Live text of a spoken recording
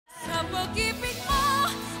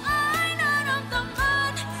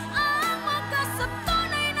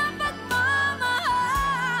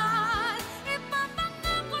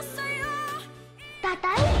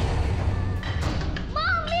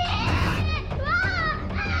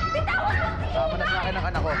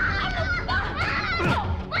anak ko.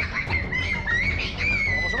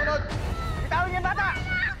 Sumunod! Bitawan niyo yung bata!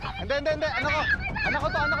 Hindi. Anak ko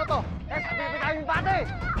to. Eh, bibitawan yung bata eh!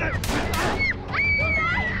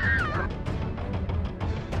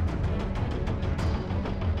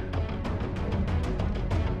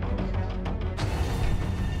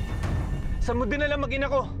 Saan mo dinala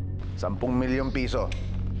mag-ina ko? 10 milyong piso.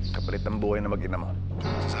 Kapalit ng buhay na mag-ina mo.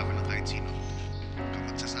 Sasama ng kahit sino.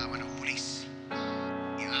 Kapag sasama ng pulis,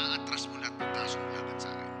 iaatras mo lahat ng kaso mo laban sa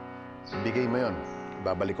akin. Bigay mo yon,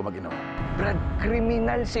 babalik ko mag-ina mo. Brad,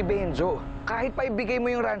 kriminal si Benjo. Kahit pa ibigay mo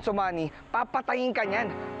yung ransom money, papatayin ka niyan.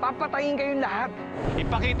 Papatayin kayong lahat.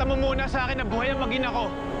 Ipakita mo muna sa akin na buhay ang mag-ina ko.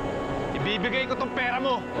 Ibibigay ko tong pera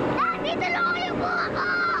mo. Daddy, tulungan mo ako!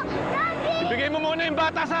 Daddy! Ibigay mo muna yung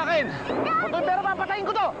bata sa akin. Ito yung pera, papatayin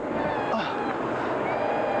ko to!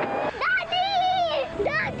 Daddy!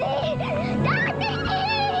 Daddy! Daddy!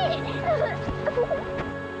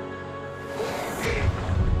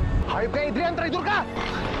 Hayop ka, Adrian! Traidor ka!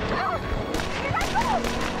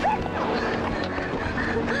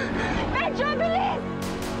 Benjo, bilis!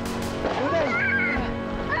 Duday!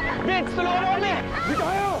 Vince, tulungan mo kami! Dito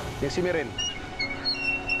kayo! Yung si Miren.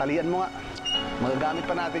 Talian mo nga. Magagamit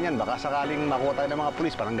pa natin yan. Baka sakaling makuha tayo ng mga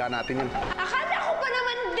pulis, palanggaan natin yan. Akala ko pa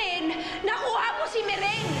naman din, nakuha mo si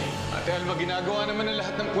Miren. Ate Alma, ginagawa naman ng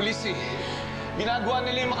lahat ng pulis eh. Ginagawa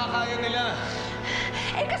nila yung makakaya nila.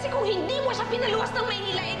 Eh kasi kung hindi mo siya pinaluwas ng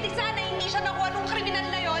Maynila, eh di sana hindi siya nakuha nung kriminal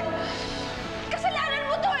na yon. Kasalanan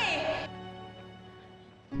mo to eh!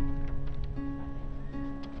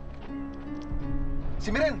 Si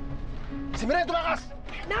Miren! Si Miren, tumakas!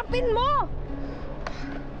 Hanapin mo!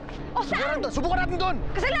 O saan? Subukan natin doon!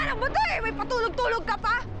 Kasalanan mo to eh! May patulog-tulog ka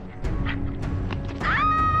pa!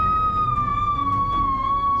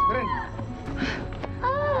 Si Miren!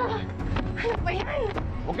 Ano ba yan?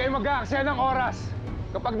 Huwag kayong mag-aaksaya ng oras.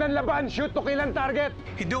 Kapag nanlaban, shoot to kill ang target.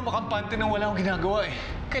 Hindi ako makampante nang wala akong ginagawa eh.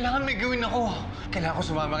 Kailangan may gawin ako. Kailangan ko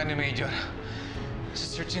sumama ka ni Major. Sa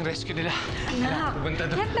search and rescue nila. Anak, pupunta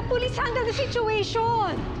doon. let the police handle the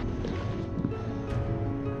situation!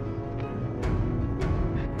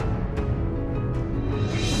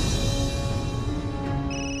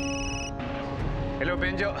 Hello,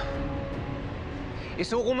 Benjo.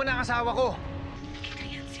 Isuko mo na ang asawa ko.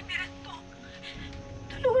 Ayan, si Miren to.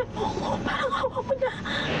 Tulungan mo ako, parang hawa mo na.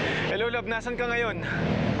 Hello, love. Nasaan ka ngayon?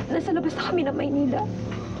 Nasa labas na kami ng Maynila.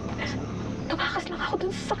 Tumakas lang ako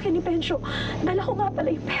dun sa sakyan ni Benjo. Dala ko nga pala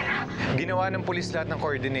yung pera. Ginawa ng pulis lahat ng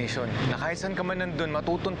coordination. Na kahit saan ka man nandun,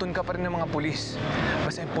 matutuntun ka pa rin ng mga pulis.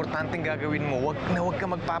 Basta importanteng gagawin mo, wag ka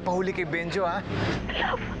magpapahuli kay Benjo, ha?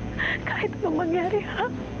 Love, kahit anong mangyari,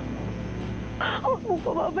 ha? Huwag mong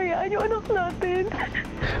pababayaan yung anak natin.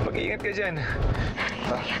 Mag-iingat ka dyan.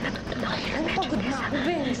 Kaya natuto na kayo. Pagod na ako,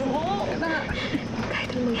 Benjo.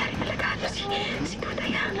 Kahit anong mangyari, alagaan mo si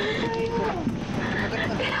Duday, ha?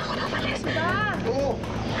 Kailangan ko na umalis. Oo!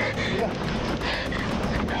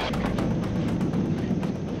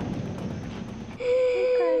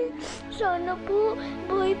 Sana po,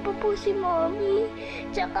 buhay pa po si Mommy.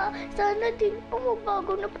 Tsaka, sana din po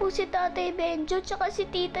magbago na po si Tatay Benjo tsaka si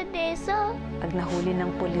Tita Desa. Pag nahuli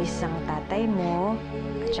ng pulis ang tatay mo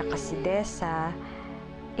at saka si Desa,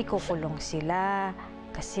 ikukulong sila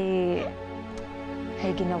kasi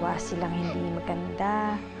may ginawa silang hindi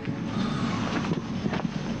maganda.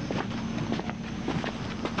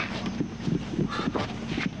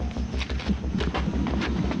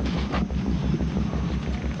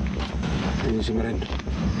 Ayun si Miren.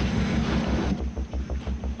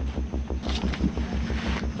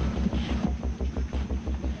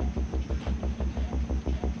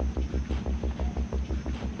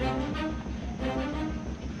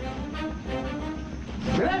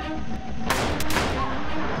 Miren!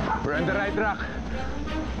 We're on the right track.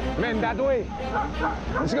 Men, that way.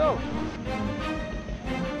 Let's go.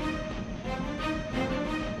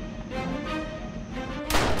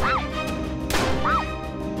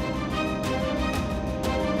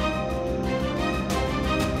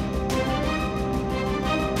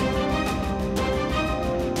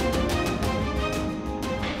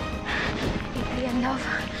 Love.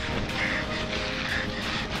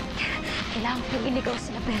 Kailangan kong iligaw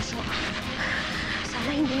sila, Benjo. Sana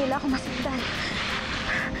hindi nila ako masaktan.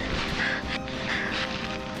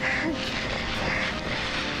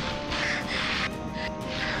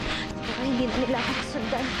 Pero hindi na nila ako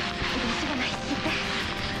kasundan. Hindi na sila nakikita.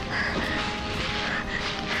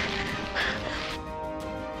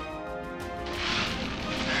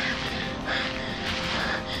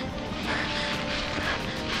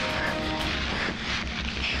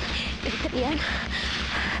 Adrian,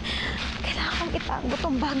 kailangan kong itago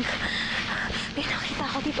tong bag. May nakita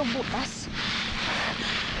ako dito butas.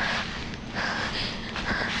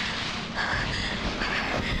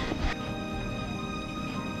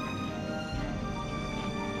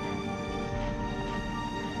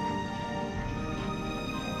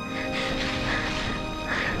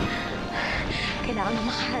 Kailangan na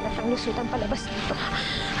makahanap ng lusutan palabas dito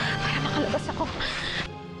para makalabas ako.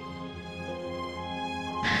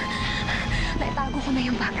 Naitago ko na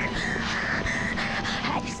yung bag.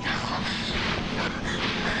 Aalis na ako.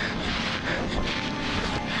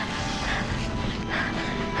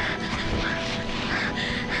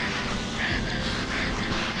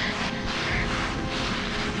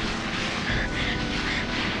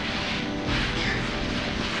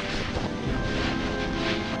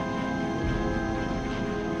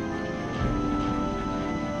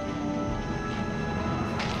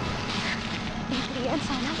 Adrian,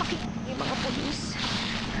 sana makikinig yung mga polis.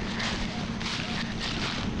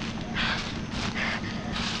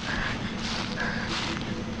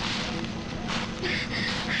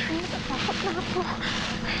 Natatakot na ako.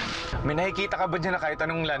 May nakikita ka ba dyan na kahit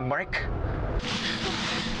anong landmark?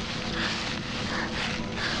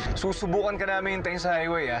 Susubukan ka namin hintayin sa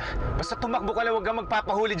highway, ah. Basta tumakbo ka lang, huwag kang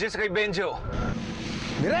magpapahuli dyan sa kay Benjo.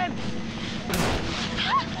 Miren!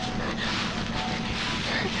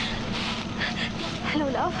 Hello,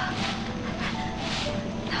 love?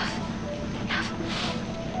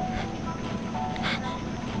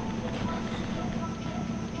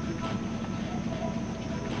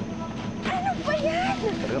 Ano ba yan?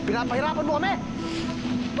 Talagang pinapahirapan mo kami!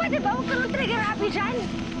 Pwede ba huwag ka ng trigger happy dyan?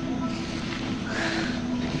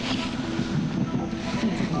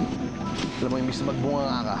 Alam mo, imbis na magbunga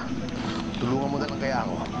nga ka, tulungan mo na lang kaya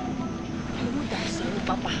ako. Alam mo, dahil sa'yo,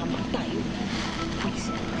 papahamak tayo.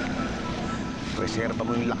 Pwede. Reserva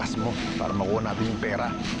mo yung lakas mo para makuha natin yung pera.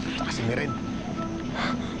 Tsaka si Miren.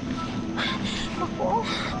 Ako,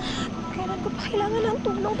 kailan ko pa kailangan ng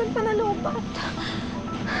tulong doon pa nalubat?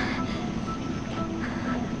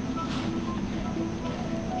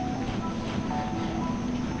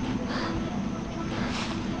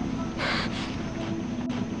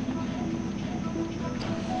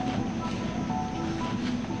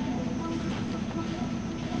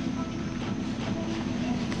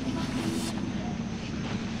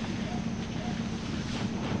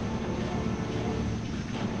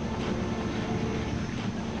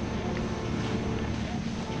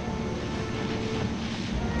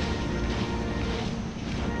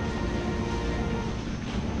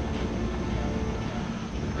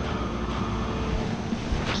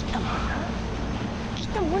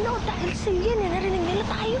 Dahil sa'yo yan, narinig nila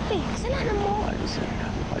tayo eh. Kasalanan mo. Alisan na.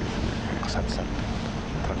 Kasat-sat.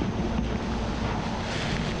 Tara.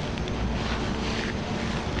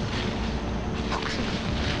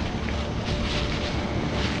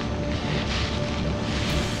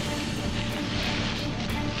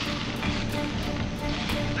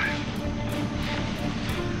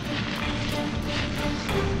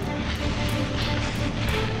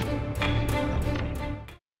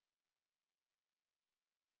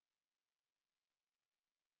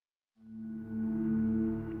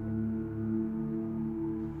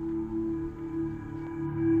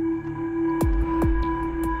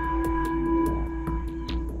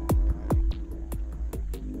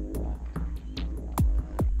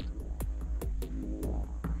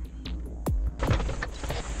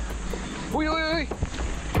 Uy!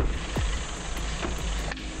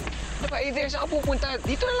 Ano ba, Adrian, saan ka pupunta?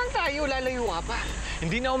 Dito na lang tayo, lalayo nga pa.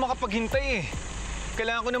 Hindi na ako makapaghintay eh.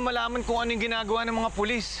 Kailangan ko na malaman kung ano yung ginagawa ng mga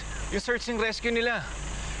pulis. Yung search and rescue nila.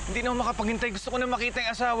 Hindi na ako makapaghintay. Gusto ko na makita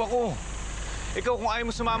yung asawa ko. Ikaw, kung ayaw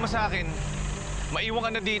mo sumama sa akin, maiwan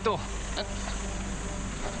ka na dito.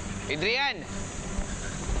 Adrian!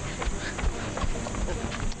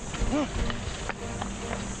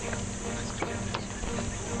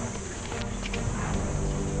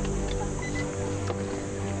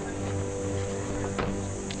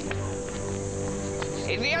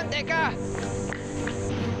 Adrian, teka!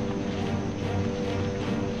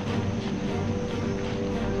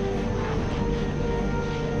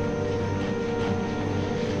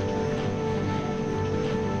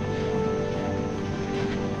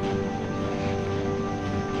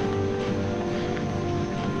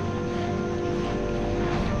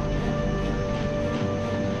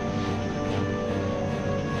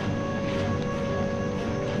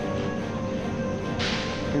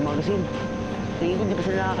 Yung magasin. Tingin ko, di pa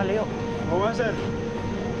sila nakakalayo. Oo nga, sir.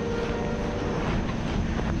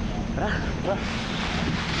 Tara, tara.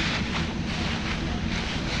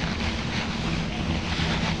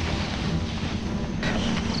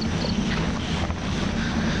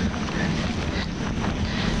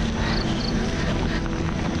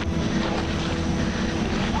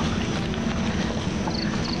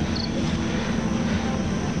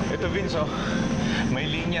 Bunso. May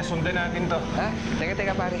linya. Sundan natin to. Ha?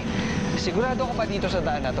 Teka, pare. Sigurado ka pa dito sa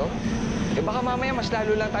daan na to? Eh baka mamaya mas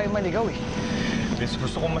lalo lang tayo maligaw eh. Bis,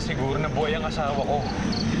 gusto kong masiguro na buhay ang asawa ko.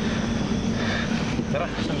 Tara,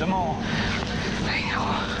 sundan mo ako. Ay,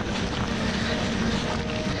 ako.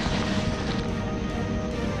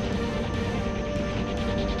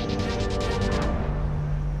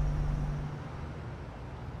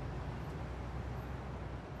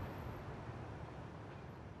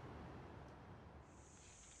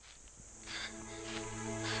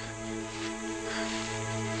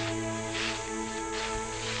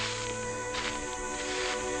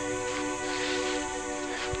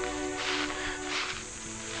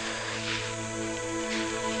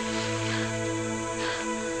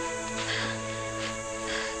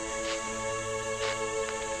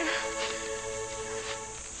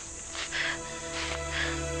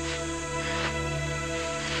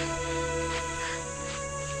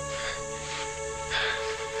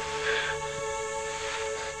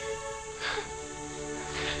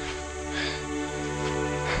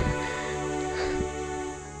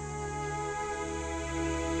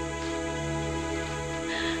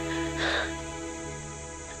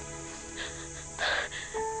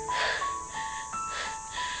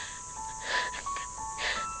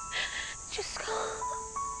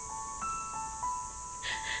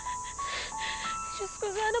 Diyos ko,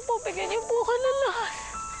 sana po bigyan niyo po ako ng lakas.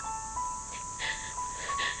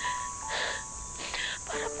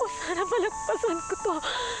 Para po sana malagpasan ko to.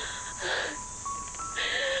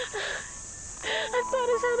 At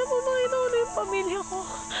para sana po makita ko na yung pamilya ko.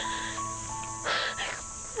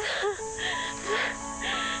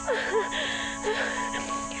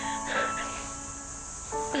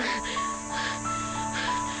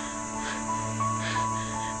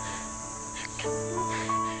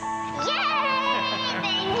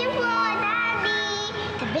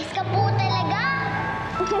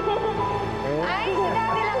 Ay, si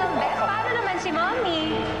Daddy lang ang best. Paano naman si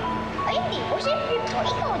Mommy? Ay, hindi po. Siyempre po.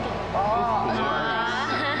 Ikaw din po.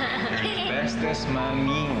 Bestest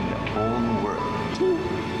mommy in the whole world.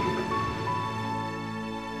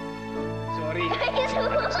 Sorry.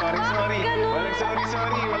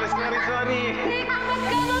 Sorry. Walang sorry. Teka, ba't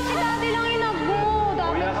gano'n si Daddy lang inag mo?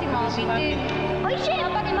 Dapat si Mommy din. Ay, siyempre.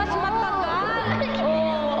 Dapat mas matagal.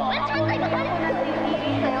 Mas matagal.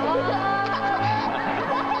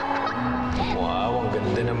 Wow, ang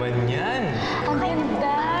ganda naman yan. Ang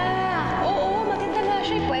ganda. Oo, maganda nga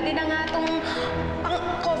siya. Pwede na nga itong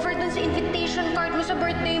pang-cover dun sa invitation card mo sa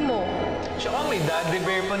birthday mo. Tsaka may daddy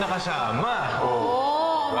bear pa nakasama.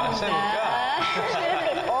 Oo, Asan ka?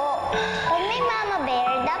 Siyempre po. Kung may mama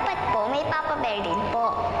bear, dapat po may papa bear din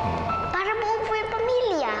po. Para buo po yung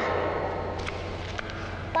pamilya.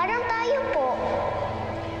 Parang tayo po.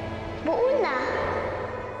 Buo na.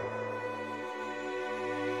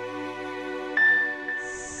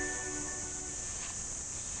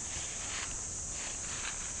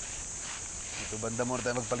 Ito banda muna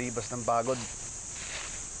tayo magpalibas ng pagod.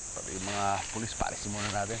 Pati yung mga pulis, palisin muna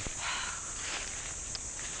natin.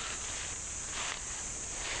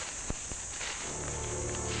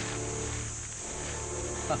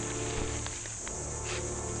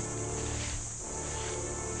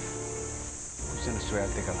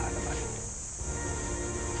 Sinuswerte ka nga naman.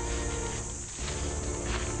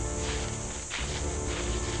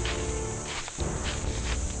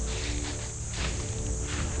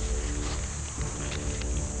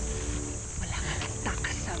 Wala ka nang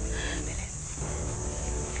takas sa amin, Belen.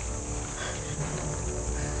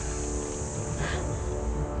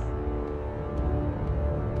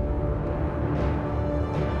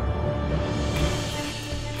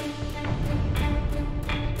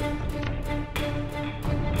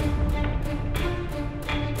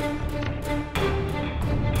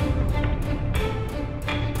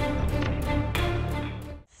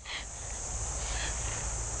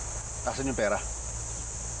 Asan yung pera?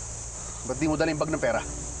 Ba't di mo dala yung bag ng pera?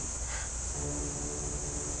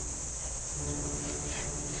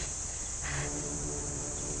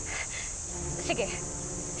 Sige,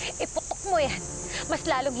 iputok mo yan. Mas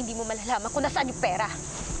lalong hindi mo malalaman kung nasaan yung pera.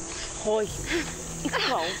 Hoy,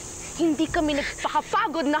 ikaw, hindi kami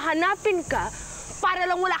nagpakapagod na hanapin ka para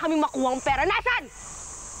lang wala kaming makuhang pera. Nasaan?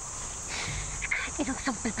 Kahit ilang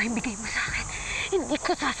sampal pa yung bigay mo sa akin, hindi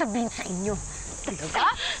ko sasabihin sa inyo. Talaga?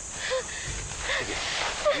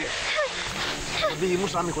 Sabihin mo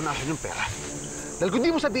sa amin kung nasan yung pera. Dahil kung di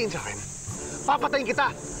mo sabihin sa akin, papatayin kita.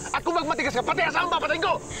 At kung magmatigas ka, pati asahan papatayin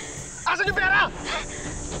ko! Asan yung pera?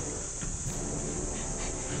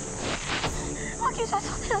 Huwag yung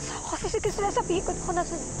sasaktan ang asawa ko kasi sige sinasabihin ko na kung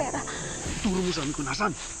nasaan yung pera. Turo mo sa amin kung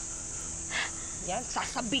nasan. Yan,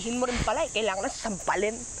 sasabihin mo rin pala eh. Kailangan na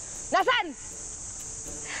sampalin. Nasaan?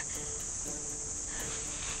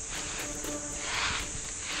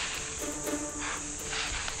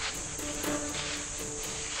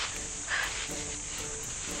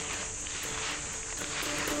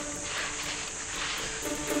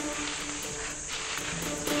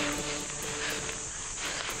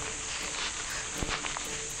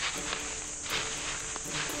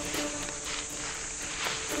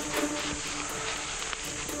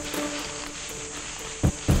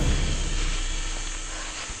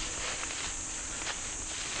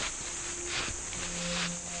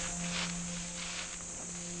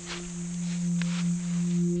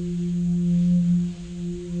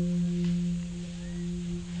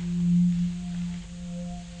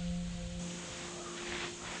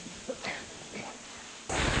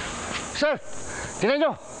 Sir! Tingnan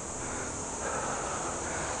nyo!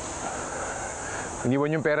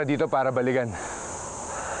 Iniwan yung pera dito para balikan.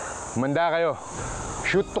 Manda kayo.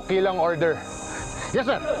 Shoot to kill ang order. Yes,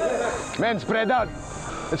 sir! Men, spread out!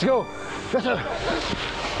 Let's go! Yes, sir!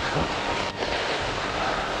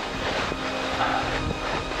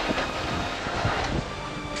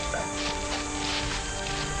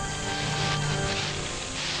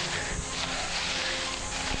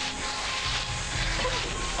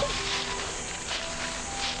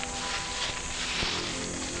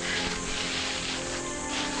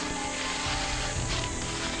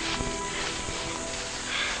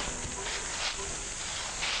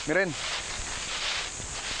 Miren,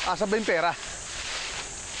 asa ba yung pera?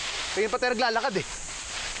 Tingin pa tayo naglalakad eh.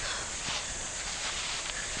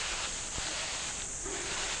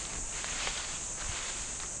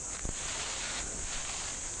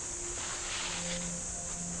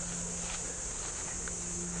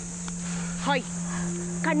 Hoy!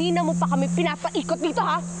 Kanina mo pa kami pinapaikot dito,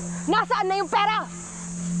 ha? Nasaan na yung pera?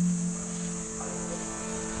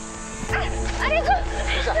 Aray ko!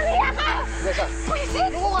 Nariya ka! Desa!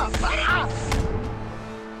 Pwisit! Oo nga! Ah!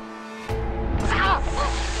 Ah!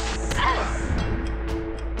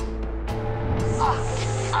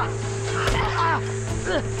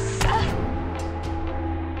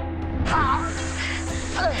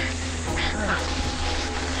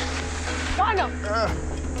 O ano?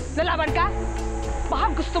 Nalaban ka? Baka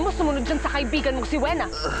gusto mo sumunod dyan sa kaibigan mong si Wena?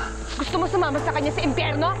 Gusto mo sumama sa kanya sa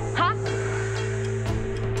impyerno? Ha?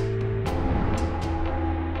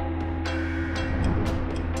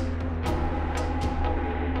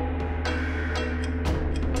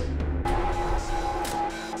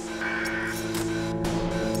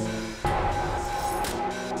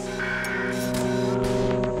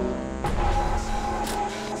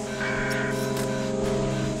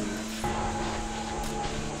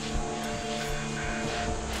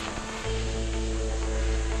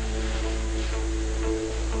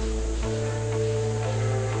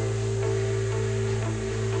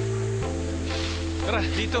 Tara,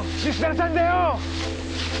 dito. Sister Sandeo!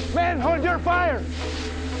 Men, hold your fire!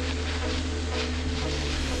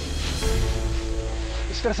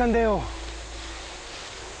 Sister Sandeo,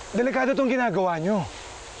 delikado tong ginagawa nyo.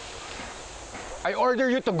 I order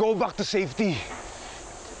you to go back to safety.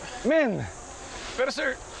 Men! Pero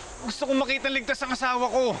sir, gusto kong makita ligtas ang asawa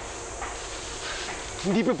ko.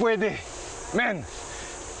 Hindi pa pwede. Men!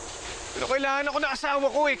 Pero kailangan ako ng asawa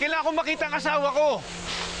ko eh. Kailangan ko makita ang asawa ko.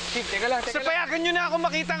 Teka lang, Sa payagan nyo na ako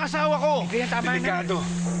makita ang asawa ko. Hindi, tama delikado.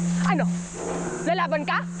 Ano? Lalaban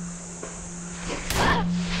ka?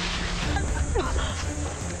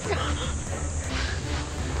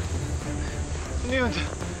 Ano yun?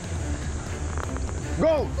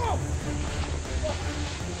 Go!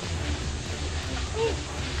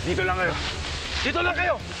 Dito lang kayo. Dito lang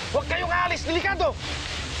kayo! Huwag kayong aalis! Delikado!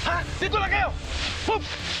 Ha? Dito lang kayo! Hup!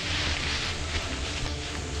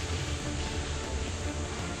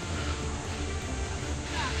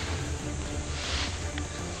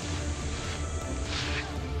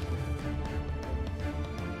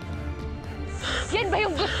 Yan ba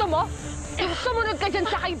yung gusto mo? Yung sumunod ka dyan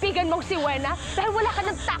sa kaibigan mong si Wena dahil wala ka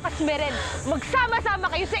ng takas, Miren.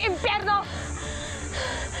 Magsama-sama kayo sa impyerno!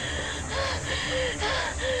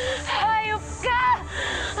 Hayop ka!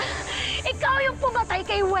 Ikaw yung pumatay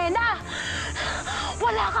kay Wena!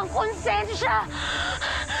 Wala kang konsensya!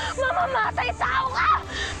 Mamamatay tao ka!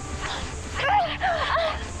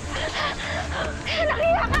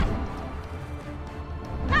 Nakiya ka!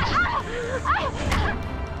 Hayop ka!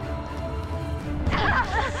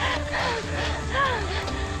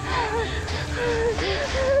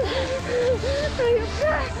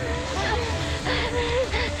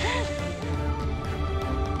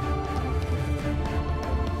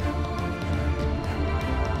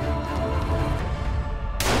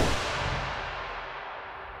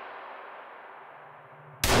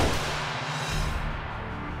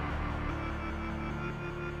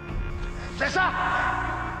 Tessa!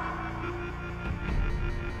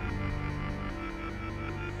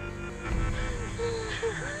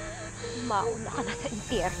 Mauna ka na sa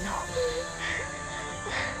impyerno.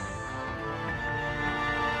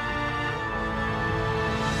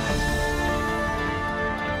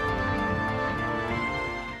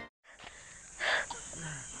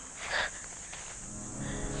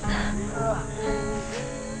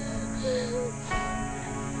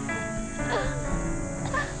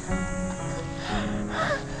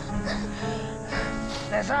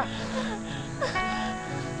 Tessa!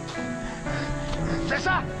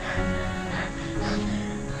 Tessa!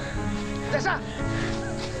 Tessa!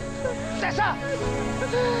 Tessa!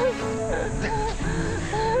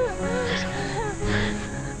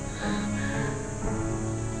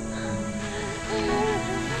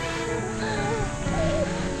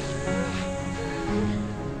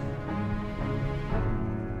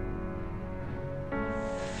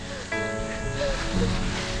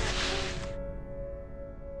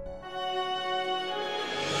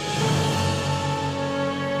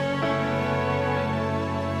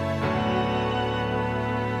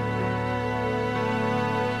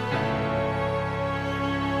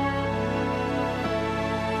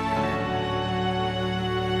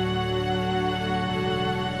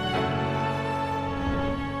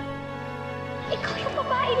 Ikaw yung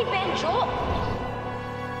babae ni Benjo!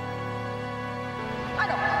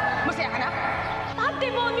 Ano? Masaya ka na?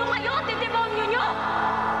 Demonyo kayo! Demonyo nyo!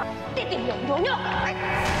 Demonyo nyo! Ay!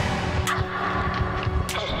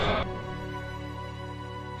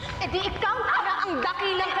 E di ikaw na ang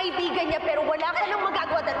dakilang kaibigan niya pero wala ka nang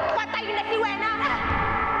magagawa dahil patay na si Wena!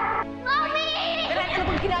 Mami! Ano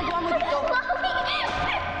bang ginagawa mo dito? Mami!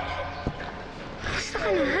 Kamusta ka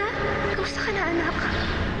na, ha? Kamusta ka na, anak?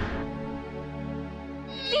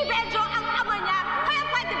 Si Benjo ang ama niya! Kaya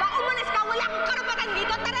pwede ba umalis ka? Wala kang karapatan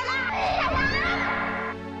dito! Tara na!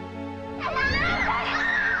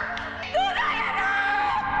 Duday, anak!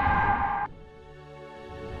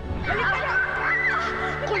 Halika na!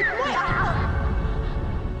 Kulit mo yan!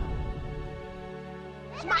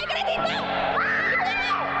 Sumakay ka na dito! Dito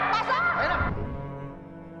na! Pasok!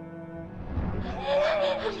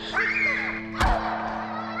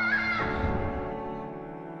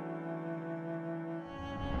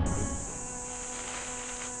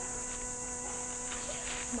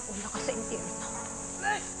 Mauna ka sa impyerno.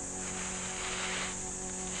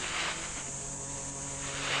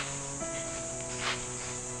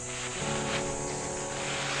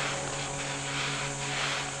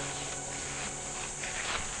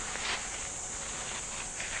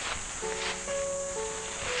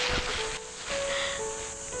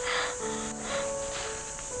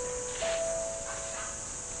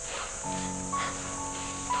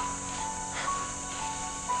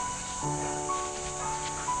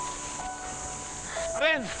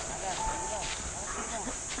 Miren!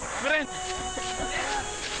 Miren!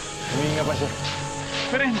 Huminga pa siya.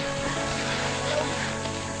 Miren!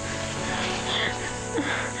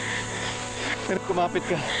 Miren, kumapit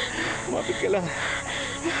ka. Kumapit ka lang.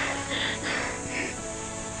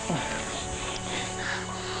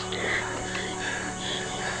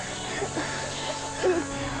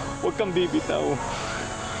 Huwag kang bibitaw.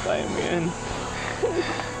 Kaya mo yan.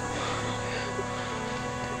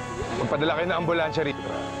 Magpadala kayo ng ambulansya rito.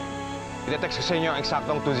 I-text ko sa inyo ang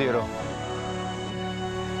eksaktong 20.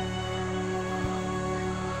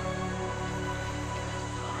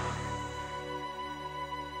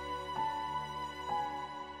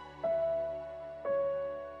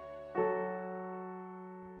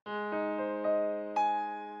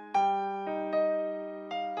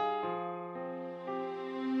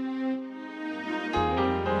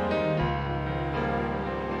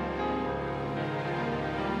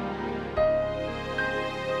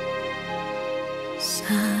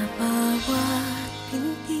 Sa bawat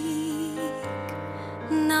pintig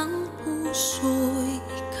ng puso'y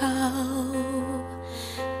ikaw